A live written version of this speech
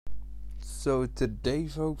So today,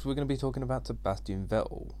 folks, we're going to be talking about Sebastian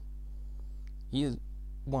Vettel. He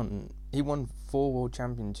won 4 world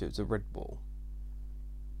championships at Red Bull.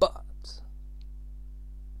 But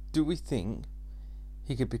do we think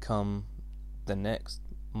he could become the next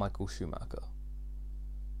Michael Schumacher?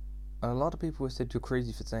 And a lot of people have said, you're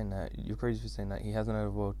crazy for saying that. You're crazy for saying that. He hasn't had a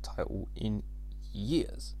world title in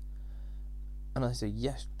years. And I say,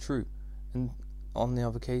 yes, true. And on the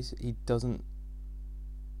other case, he doesn't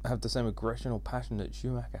have the same aggression or passion that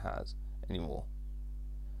Schumacher has anymore.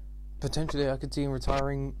 Potentially, I could see him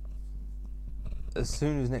retiring as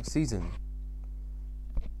soon as next season.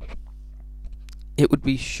 It would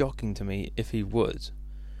be shocking to me if he would,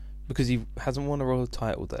 because he hasn't won a world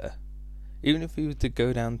title there. Even if he was to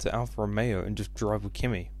go down to Alfa Romeo and just drive with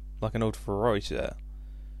Kimi, like an old Ferrari there.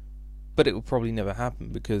 But it will probably never happen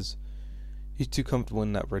because he's too comfortable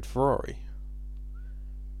in that red Ferrari.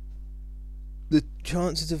 The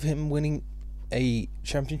chances of him winning a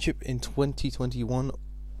championship in 2021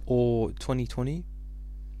 or 2020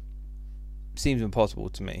 seems impossible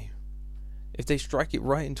to me. If they strike it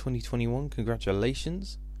right in 2021,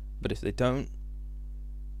 congratulations. But if they don't,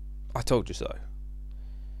 I told you so.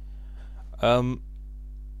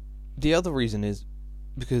 The other reason is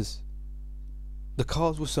because the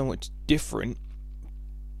cars were so much different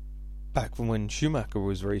back from when Schumacher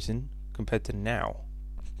was racing compared to now.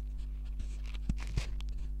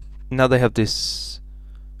 Now they have this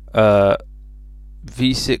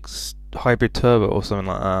V6 hybrid turbo or something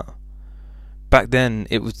like that. Back then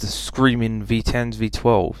it was the screaming V10s,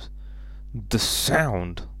 V12s. The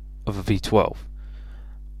sound of a V12.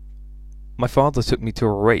 My father took me to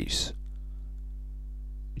a race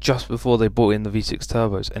just before they brought in the V6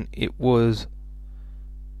 turbos, and it was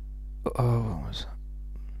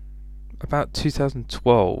about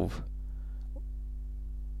 2012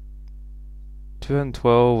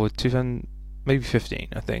 or 2000, maybe 15,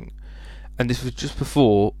 I think. And this was just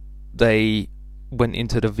before they went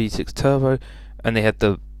into the V6 turbo, and they had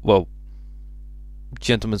the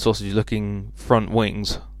gentleman sausage looking front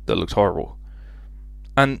wings that looked horrible.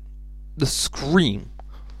 And the scream,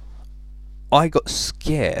 I got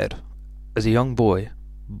scared as a young boy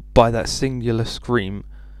by that singular scream,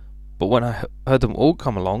 but when I heard them all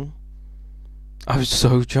come along, I was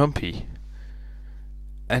so jumpy.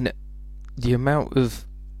 And the amount of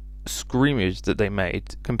screamage that they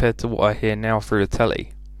made compared to what I hear now through the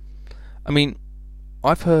telly. I mean,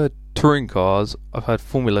 I've heard touring cars, I've heard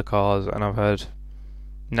Formula cars, and I've heard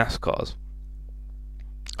NASCARs.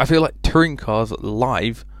 I feel like touring cars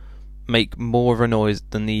live make more of a noise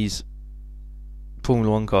than these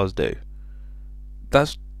Formula 1 cars do.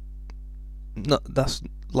 That's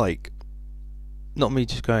like not me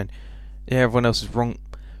just going, yeah, everyone else is wrong,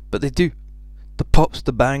 but they do. The pops,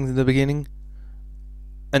 the bangs in the beginning,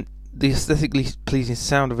 and the aesthetically pleasing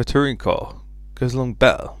sound of a touring car goes along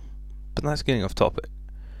better. But that's getting off topic.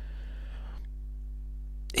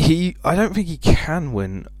 I don't think he can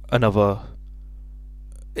win another.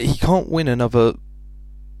 He can't win another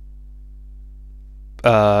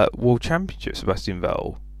world championship, Sebastian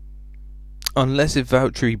Vettel, unless if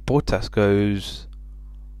Valtteri Bottas goes,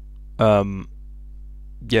 I'm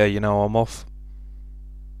off,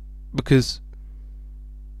 because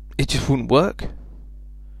it just wouldn't work.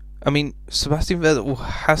 I mean, Sebastian Vettel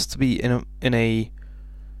has to be in a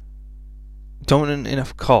dominant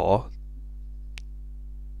enough car,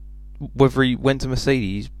 whether he went to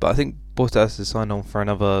Mercedes, but I think Bottas has signed on for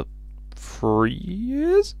another 3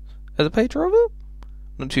 years as a paid driver.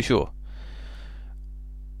 Not too sure.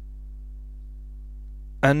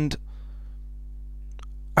 And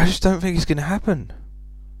I just don't think it's going to happen.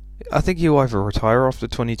 I think he'll either retire after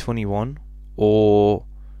 2021 or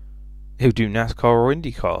he'll do NASCAR or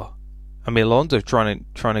IndyCar. I mean, Alonso trying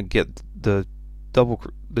to get the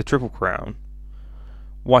triple crown.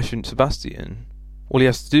 Why shouldn't Sebastian? All he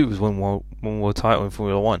has to do is win one world title in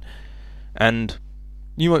Formula 1. And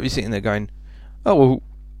you might be sitting there going, oh, well,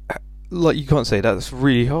 like, you can't say that. That's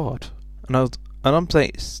really hard. And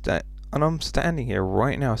I'm standing here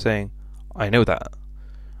right now saying, I know that.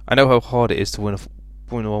 I know how hard it is to win a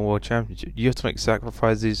Formula 1 World Championship. You have to make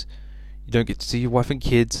sacrifices. You don't get to see your wife and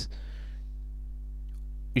kids.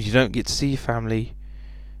 You don't get to see your family.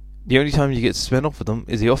 The only time you get to spend off with them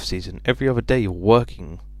is the off season. Every other day you're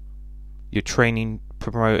working. You're training,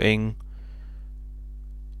 promoting,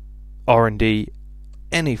 R&D,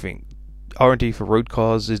 anything. R&D for road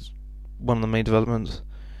cars is one of the main developments.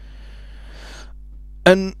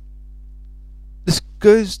 And this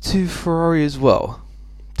goes to Ferrari as well,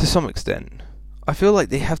 to some extent. I feel like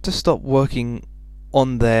they have to stop working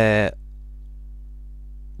on their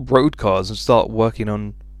road cars and start working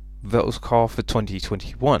on Vettel's car for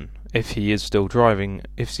 2021 if he is still driving,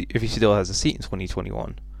 if he still has a seat in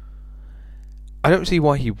 2021. I don't see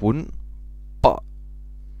why he wouldn't, but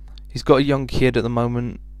he's got a young kid at the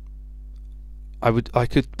moment. I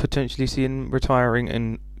could potentially see him retiring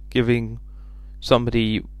and giving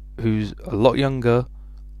somebody who's a lot younger,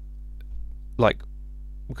 like,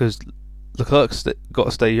 because Leclerc's got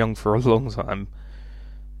to stay young for a long time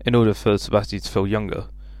in order for Sebastian to feel younger.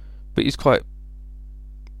 But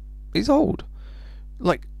he's old.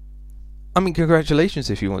 Like, I mean, congratulations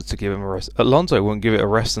if he wants to give him a rest. Alonso won't give it a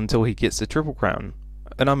rest until he gets the Triple Crown.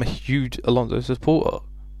 And I'm a huge Alonso supporter.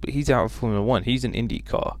 But he's out of Formula 1. He's an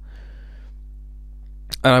IndyCar.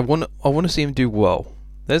 And I want to see him do well.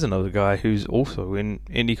 There's another guy who's also in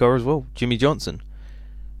IndyCar as well, Jimmy Johnson.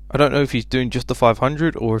 I don't know if he's doing just the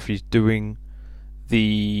 500 or if he's doing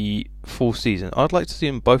the full season. I'd like to see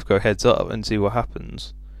them both go heads up and see what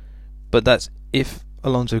happens. But that's if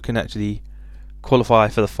Alonso can actually qualify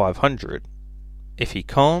for the 500. If he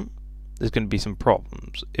can't, there's going to be some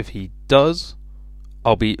problems. If he does,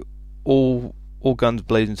 I'll be all guns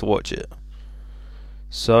blazing to watch it.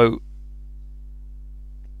 So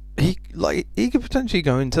he could potentially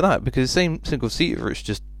go into that because the same single seater, it's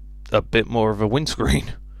just a bit more of a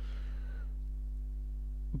windscreen.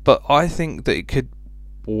 But I think that it could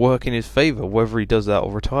work in his favour whether he does that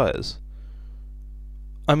or retires.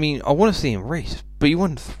 I mean, I want to see him race, but he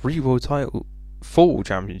won 3 4 world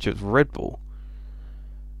championships with Red Bull.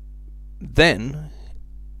 Then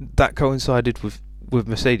that coincided with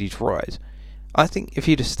Mercedes' rise. I think if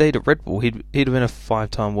he'd have stayed at Red Bull, he'd have been a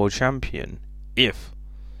 5-time world champion. If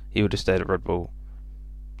he would have stayed at Red Bull,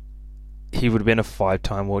 he would have been a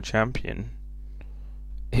 5-time world champion.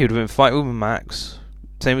 He would have been fighting with Max,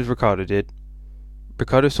 same as Ricciardo did.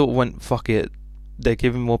 Ricciardo sort of went, fuck it, they're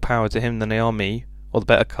giving more power to him than they are me, or the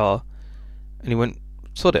better car. And he went,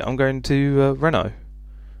 sod it, I'm going to Renault.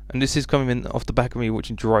 And this is coming in off the back of me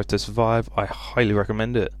watching Drive to Survive. I highly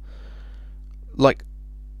recommend it. Like,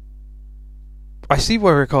 I see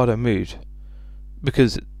where Ricciardo moved,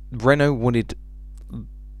 because Renault wanted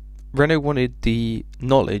the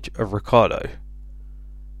knowledge of Ricciardo.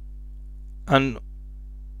 And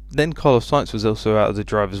then Carlos Sainz was also out of the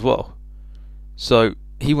drive as well. So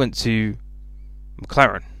he went to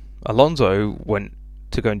McLaren. Alonso went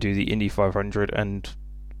to go and do the Indy 500 and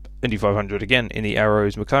Indy 500 again in the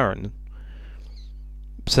Arrows McLaren.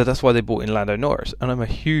 So that's why they brought in Lando Norris. And I'm a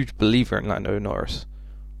huge believer in Lando Norris.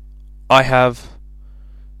 I have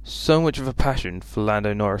so much of a passion for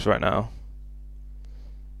Lando Norris right now.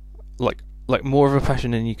 Like more of a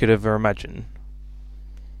passion than you could ever imagine.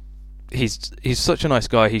 He's such a nice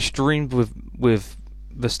guy. He streamed with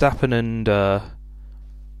Verstappen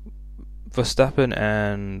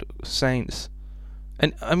and Sainz,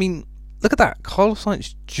 and I mean, look at that. Carlos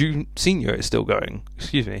Sainz Senior is still going.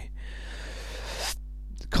 Excuse me.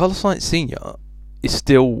 Carlos Sainz Senior is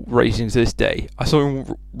still racing to this day. I saw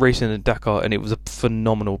him racing in Dakar, and it was a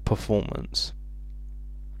phenomenal performance.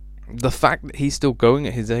 The fact that he's still going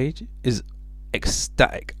at his age is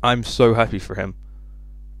ecstatic. I'm so happy for him.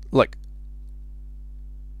 Like,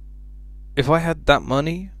 if I had that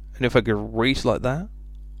money and if I could race like that,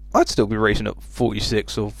 I'd still be racing at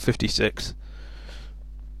 46 or 56.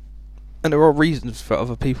 And there are reasons for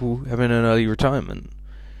other people having an early retirement.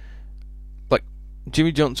 Like,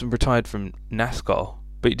 Jimmy Johnson retired from NASCAR,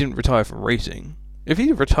 but he didn't retire from racing. If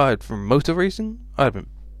he retired from motor racing, I'd have been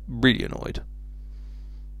really annoyed.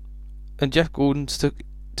 And Jeff Gordon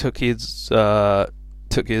took his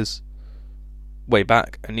way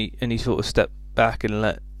back, and he sort of stepped back and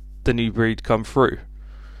let the new breed come through.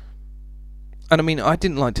 And I mean, I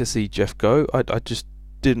didn't like to see Jeff go. I just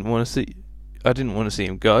didn't want to see. I didn't want to see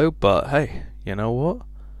him go. But hey, you know what?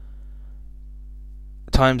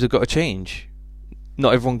 Times have got to change.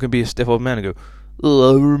 Not everyone can be a stiff old man and go,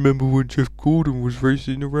 "Oh, I remember when Jeff Gordon was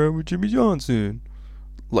racing around with Jimmy Johnson."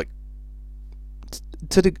 Like,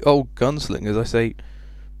 to the old gunslingers, I say,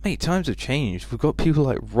 mate, times have changed. We've got people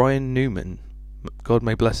like Ryan Newman. God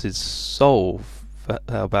may bless his soul for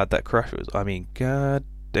how bad that crash was. I mean, god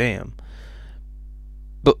damn.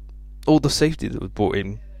 But all the safety that was brought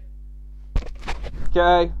in.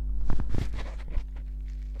 Okay.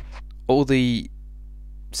 All the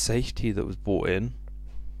safety that was brought in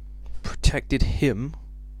protected him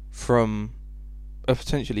from a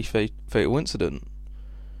potentially fatal incident.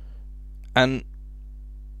 And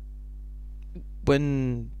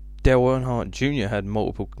when Dale Earnhardt Jr. had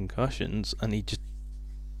multiple concussions and he just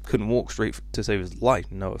couldn't walk straight to save his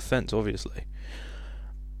life, no offense, obviously.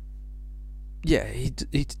 Yeah,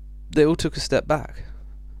 they all took a step back.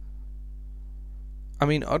 I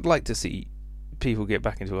mean, I'd like to see people get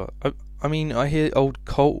back into it. I mean, I hear old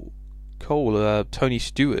Cole, Tony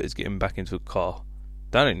Stewart is getting back into a car.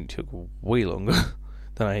 That only took way longer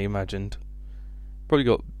than I imagined. Probably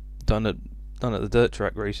got done at the dirt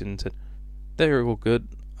track racing and said, they're all good,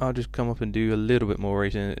 I'll just come up and do a little bit more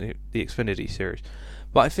racing in the Xfinity Series.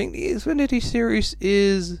 But I think the Xfinity Series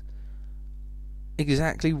is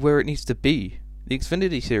exactly where it needs to be. The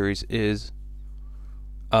Xfinity Series is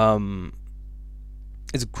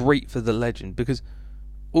great for the legend, because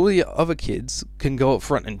all the other kids can go up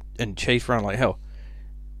front and chase around like hell.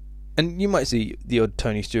 And you might see the odd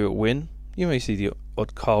Tony Stewart win. You may see the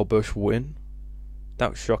odd Kyle Busch win.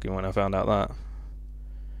 That was shocking when I found out that.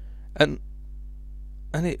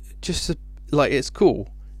 And it just, like, it's cool.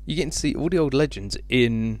 You get to see all the old legends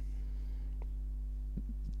in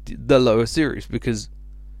the lower series, because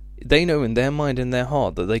they know in their mind and their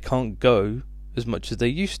heart that they can't go as much as they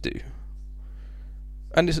used to.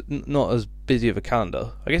 And it's not as busy of a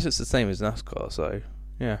calendar. I guess it's the same as NASCAR, so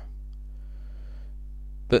yeah.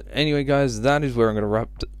 But anyway, guys, that is where I'm going to wrap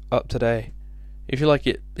up today. If you like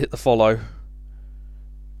it, hit the follow.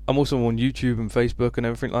 I'm also on YouTube and Facebook and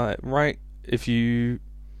everything like that, right? If you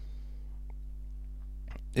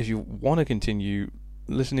want to continue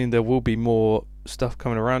listening, there will be more stuff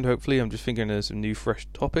coming around, hopefully. I'm just thinking of some new fresh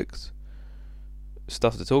topics,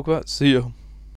 stuff to talk about. See ya.